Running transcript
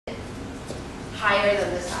higher than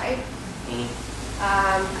this side. You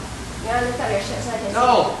want to lift up your shirt so I can see?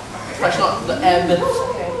 No! That's not the end.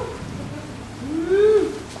 Okay.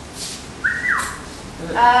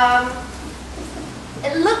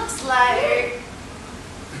 It looks like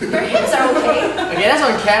your hips are okay. Okay, that's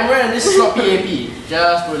on camera and this is not PAP.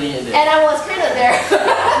 Just putting it there. And I was kind of there.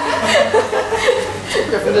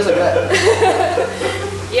 Your fingers are good.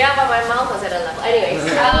 Yeah, but my mouth was at a level. Anyways.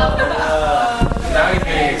 Now he's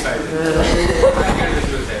getting excited. I'm going to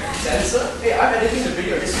do it there. Censor? Hey, I'm editing the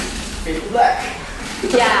video. This is fade to black.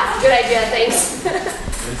 Yeah, good idea, thanks.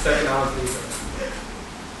 And 7 hours later.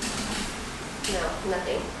 No,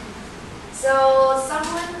 nothing. So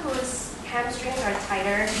someone whose hamstrings are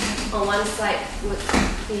tighter on one side would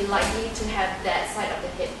be likely to have that side of the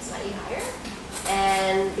hip slightly higher.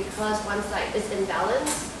 And because one side is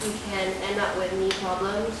imbalanced, you can end up with knee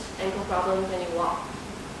problems, ankle problems when you walk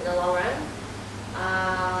in the long run.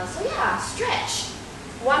 So yeah, stretch.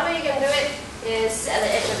 One way you can do it is sit at the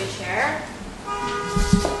edge of your chair. I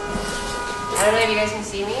don't know if you guys can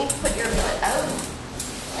see me. Put your foot out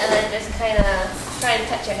and then just kind of try and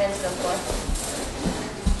touch your hands to the floor.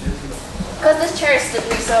 Because this chair is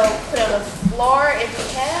slippery, so put it on the floor if you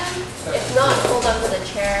can. If not, hold on to the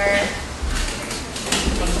chair.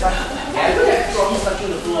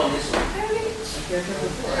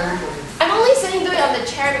 I'm only saying do it on the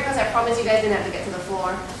chair because I promise you guys didn't have to get to the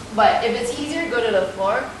floor. But if it's easier, go to the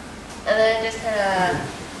floor and then just kind of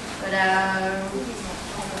go down.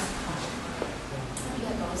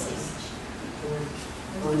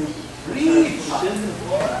 Breathe!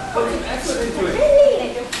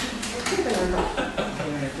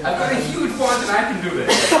 I've got a huge one and I can do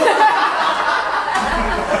this.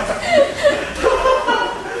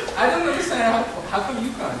 I don't understand how come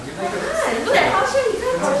you can't? You're like a... Look at how sure you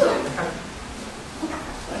can too.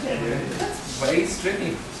 Very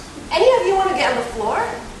tricky. Any of you want to get on the floor?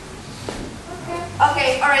 Okay,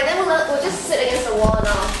 alright, then we'll just sit against the wall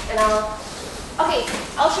and I'll okay,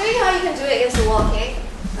 I'll show you how you can do it against the wall, okay?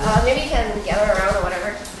 Maybe you can gather around or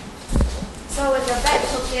whatever. So with your back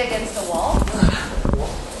totally against the wall.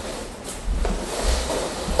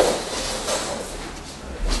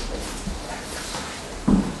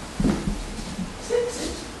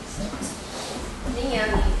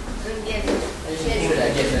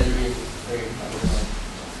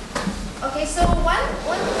 Okay, so one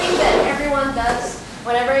thing that everyone does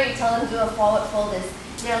whenever you tell them to do a forward fold is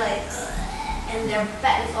they're like, and their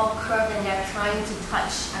back is all curved and they're trying to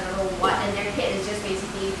touch, I don't know what, and their head is just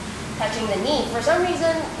basically touching the knee. For some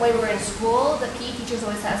reason, when we're in school, the PE teachers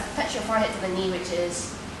always tell us touch your forehead to the knee, which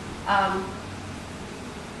is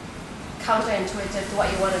counterintuitive to what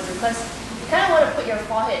you want to do, because you kind of want to put your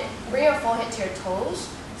forehead, bring your forehead to your toes,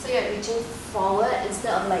 so you're reaching forward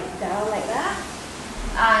instead of like down like that.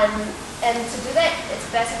 And to do that, it's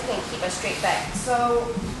best if you can keep a straight back. So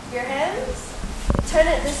your hands, turn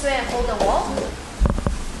it this way and hold the wall.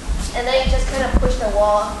 And then you just kind of push the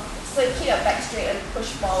wall. So you keep your back straight and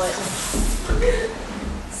push forward.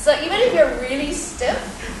 So even if you're really stiff,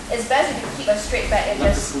 it's best if you keep a straight back and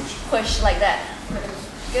just push like that.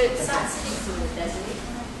 Good. Sat sitting to me, doesn't it?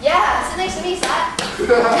 Yeah, sit next to me, Sat.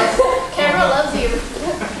 Camera loves you.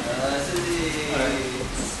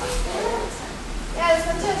 Yeah, there's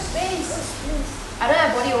plenty of space. I don't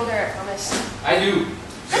have body odor, I promise. I do.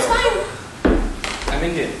 That's fine. I'm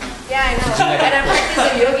Indian. Yeah, I know. And I practice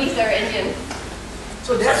with yogis that are Indian.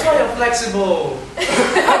 So that's why you're flexible.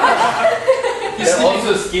 They're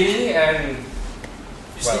also skinny and...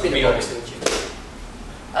 You sleep in the box, don't you?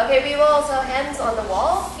 Okay, we will also hands on the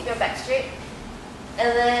wall. Keep your back straight.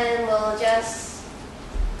 And then we'll just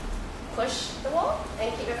push the wall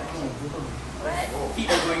and keep your back straight. Alright.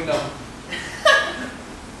 Feet are going down.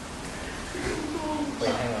 Wait,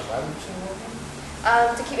 hang on. Why would you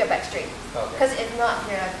want To keep your back straight. Okay. Because if not,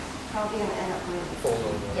 you're probably going to end up going. Fold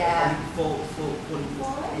over. Yeah. Fold.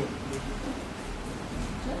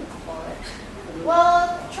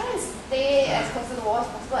 Well, try and stay as close to the wall as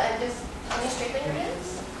possible and just straighten your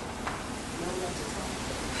hands.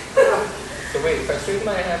 So wait, if I straighten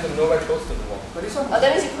my hands, I'm nowhere close to the wall. Oh,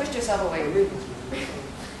 that means you pushed yourself away.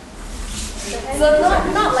 So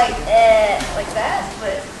not like that,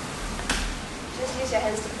 but just use your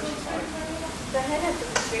hands to push forward. The hand has to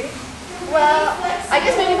be straight. Well, I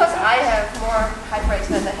guess maybe because I have more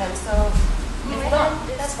hyperextended hands, so if not,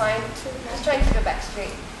 that's fine. Just try and keep your back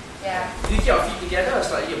straight. Yeah. Do you keep your feet together or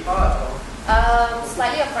slightly apart? Or?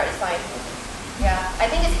 Slightly apart is fine. Yeah, I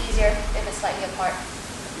think it's easier if it's slightly apart.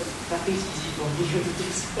 Nothing's easy for me to do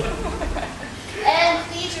so. And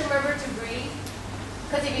please remember to breathe.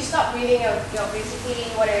 Because if you stop breathing, you're basically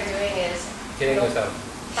what you're doing is Killing yourself.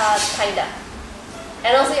 Kinda.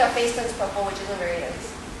 And also your face turns purple, which isn't very nice.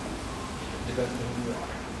 Depends on who you are.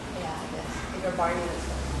 Yeah, I guess. If you're Barney, that's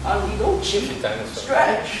fine. You don't chip.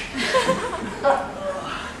 Stretch.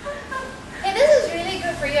 Hey, this is really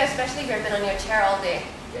good for you, especially if you've been on your chair all day.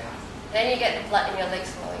 Yeah. Then you get the blood in your legs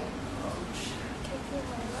flowing. I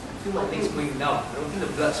feel my legs going numb. I don't think the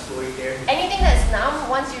blood's flowing there. Anything that's numb,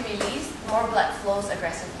 once you release, more blood flows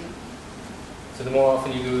aggressively. So the more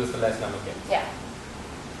often you do this, the less numb it gets. Yeah.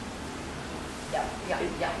 Yeah.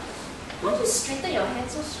 Why do you straighten your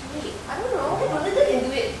hands so straight? I don't know. Melinda can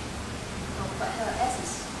do it. Oh, but her ass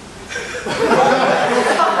is...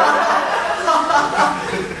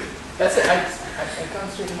 That's it. I can't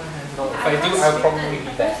straighten my hands. No, if I do, I'll probably be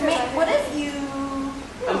that. What if you...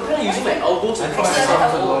 I'm kind of using my elbows to I cross try my my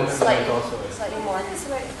arms. elbows to Slightly, my torso. slightly more. Can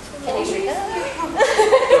you straighten?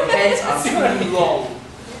 Your hands are too long.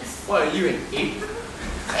 What are you, an ape?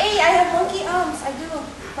 Hey, I have monkey arms. I do.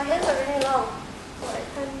 My hands are really long.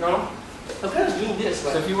 No. I'm kind of doing this.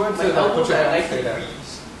 Like, So if you want my to elbows put your are hands 90 straight up.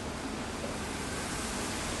 degrees.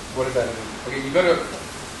 What does that mean? Okay, you gotta.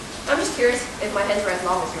 I'm just curious if my hands were as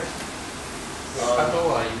long as yours. How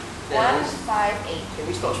tall are you? 1, 5, 8. Can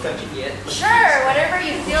we stop stretching yet? Sure, whatever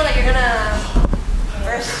you feel like you're gonna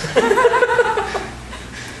first.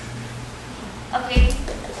 Okay.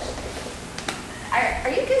 Are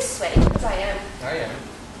you guys sweating? Because I am. I am.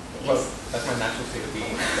 Well, that's my natural state of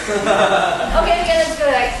being. Okay, let's go.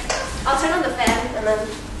 I'll turn on the fan and then it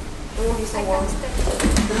won't be so warm. It's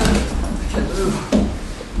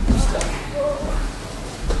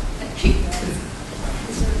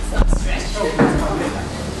not stretched.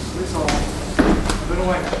 That's all. I don't know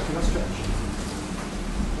why. Cannot stretch.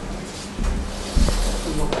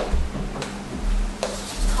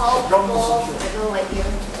 Tall people, I don't like you.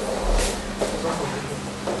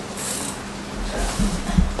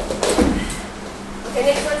 Okay,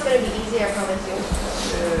 next one's gonna be easy, I promise you.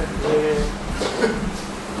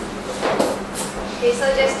 Okay, so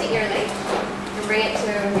just take your leg and bring it to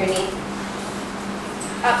your knee.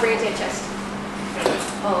 Up, bring it to your chest.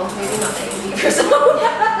 Oh, maybe not that easy for someone.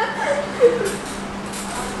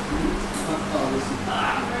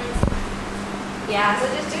 Yeah, so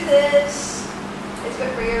just do this. It's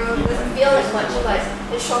good for you. It doesn't feel as much, but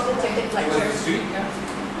it shortens your hip flexor. Street, yeah.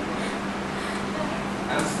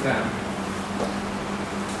 Amsterdam.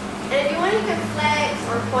 And if you want, you can flex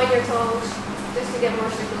or point your toes just to get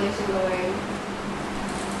more circulation going.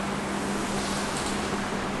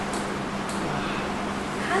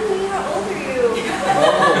 Honey, how old are you?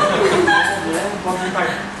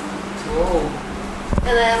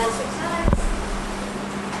 And then we'll switch sides.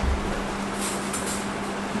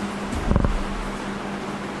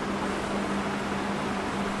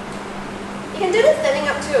 You can do this standing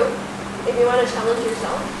up too, if you want to challenge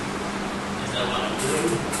yourself. Is that what I'm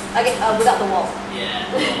doing? Okay, without the wall. Yeah.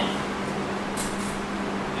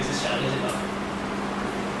 Is this challenging enough?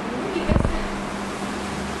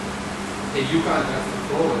 Hey, you can't adjust the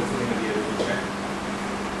floor, it's only gonna be able to check.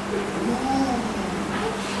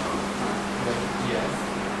 Yes.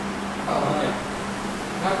 Oh, okay.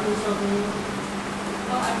 How can we stop doing it?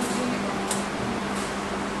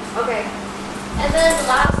 Okay. And then the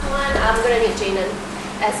last one, I'm going to need Janan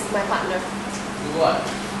as my partner. What?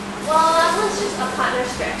 Well, that one's just a partner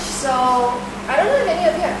stretch. So, I don't know if any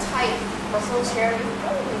of you have tight muscles here. You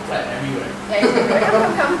probably do. Right, everywhere. Yeah, you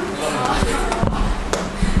can come.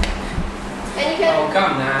 And you can, Oh,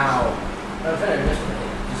 come now. I'm trying to adjust my head.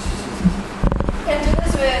 you can do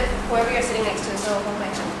this with whoever you're sitting next to. So, hold my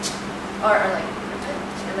hand. Or like,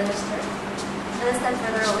 and then just turn. And then stand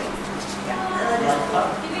further away. Yeah. And then just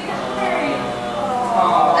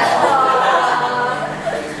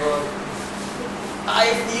I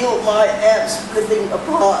feel my abs splitting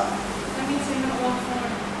apart. That means you're not one form.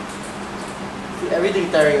 Feel everything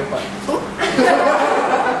tearing apart. So,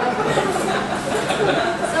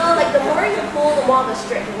 like, the more you pull, the more of a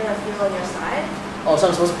stretch you're going to feel on your side. Oh, so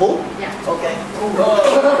I'm supposed to pull? Yeah. Okay.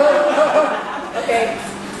 Okay.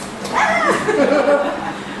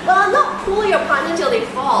 Well, not pull your partner until they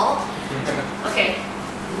fall. Okay.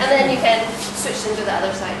 And then you can switch into the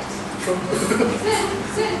other side.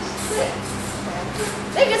 Sit.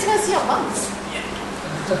 Then you guys can see our bumps.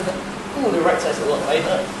 Ooh, the right side's a lot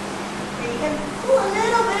lighter. And you can pull a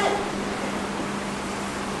little bit.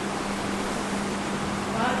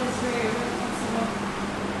 Wow, that's very impossible.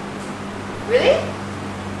 Really?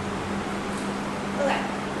 Okay.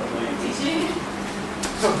 Teaching.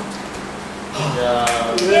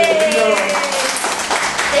 Yeah. Yay!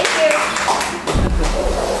 Thank you.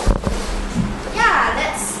 Yeah,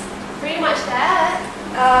 that's pretty much that.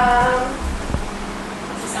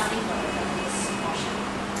 Is this something for this portion?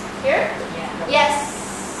 Here? Yeah. Yes.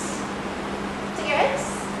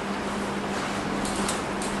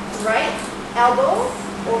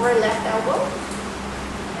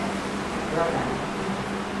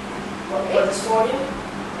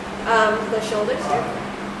 the shoulders here.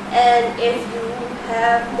 And if you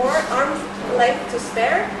have more arm length to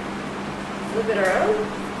spare, flip it around.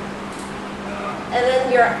 And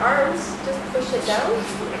then your arms, just push it down.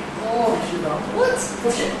 Oh, what?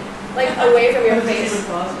 Push it. Like away from your face.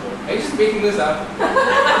 Are you just making this up? What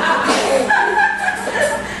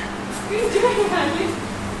are you doing, honey?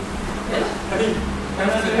 I'm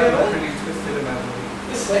still have a pretty twisted anatomy.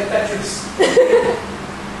 It's like Tetris.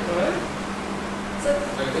 What? So,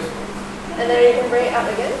 Like this one. and then you can bring it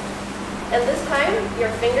out again. And this time,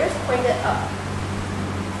 your fingers pointed up.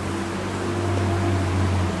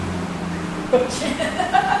 No,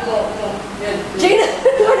 yeah. Gina,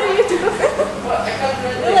 what are you doing? What? I can't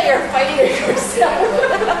You look like you're fighting yourself.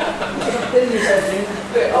 Then you said, Jane.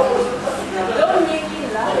 Don't make me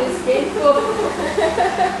laugh, it's painful.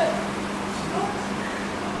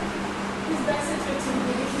 His biceps are too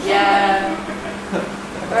big. Yeah.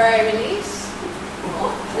 Alright, release.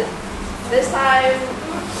 This time,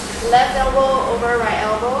 left elbow over right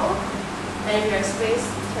elbow. And your space,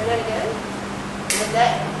 turn it again. With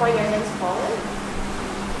that, point your hands forward.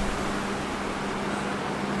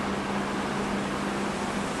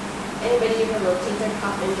 Anybody with a rotator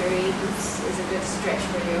cuff injury, this is a good stretch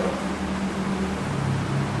for you.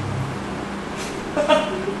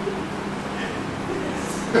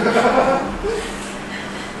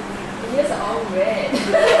 Your ears are all red.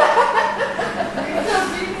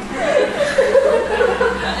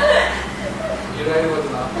 You know I was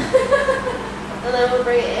laughing. And then we'll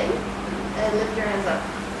bring it in and lift your hands up.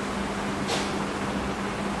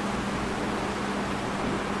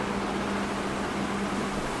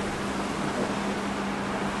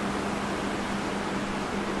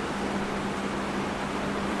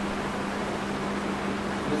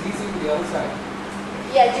 It was easy with the other side.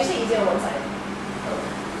 Yeah, it's usually easier on one side.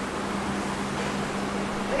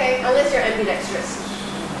 Okay, unless you're ambidextrous.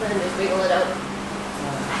 Then just wiggle it out. It's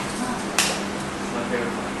my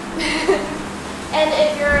favorite part. And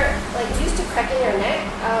if you're like used to cracking your neck,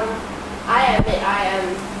 I admit I am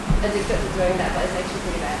addicted to doing that, but it's actually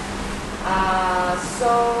pretty bad.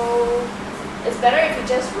 So it's better if you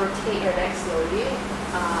just rotate your neck slowly.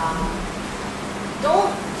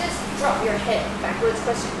 Don't just drop your head backwards,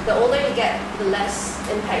 because the older you get, the less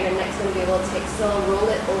impact your neck's going to be able to take. So roll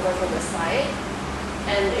it over from the side.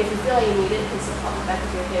 And if you feel like you need it, you can support the back of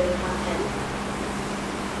your head with one hand.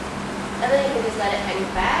 And then you can just let it hang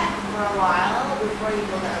back for a while before you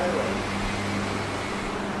go the other way.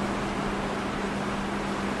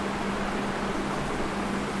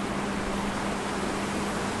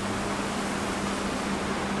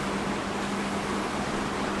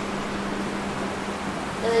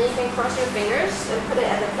 And then you can cross your fingers and put it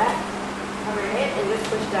at the back of your head and just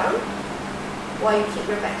push down while you keep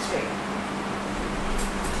your back straight.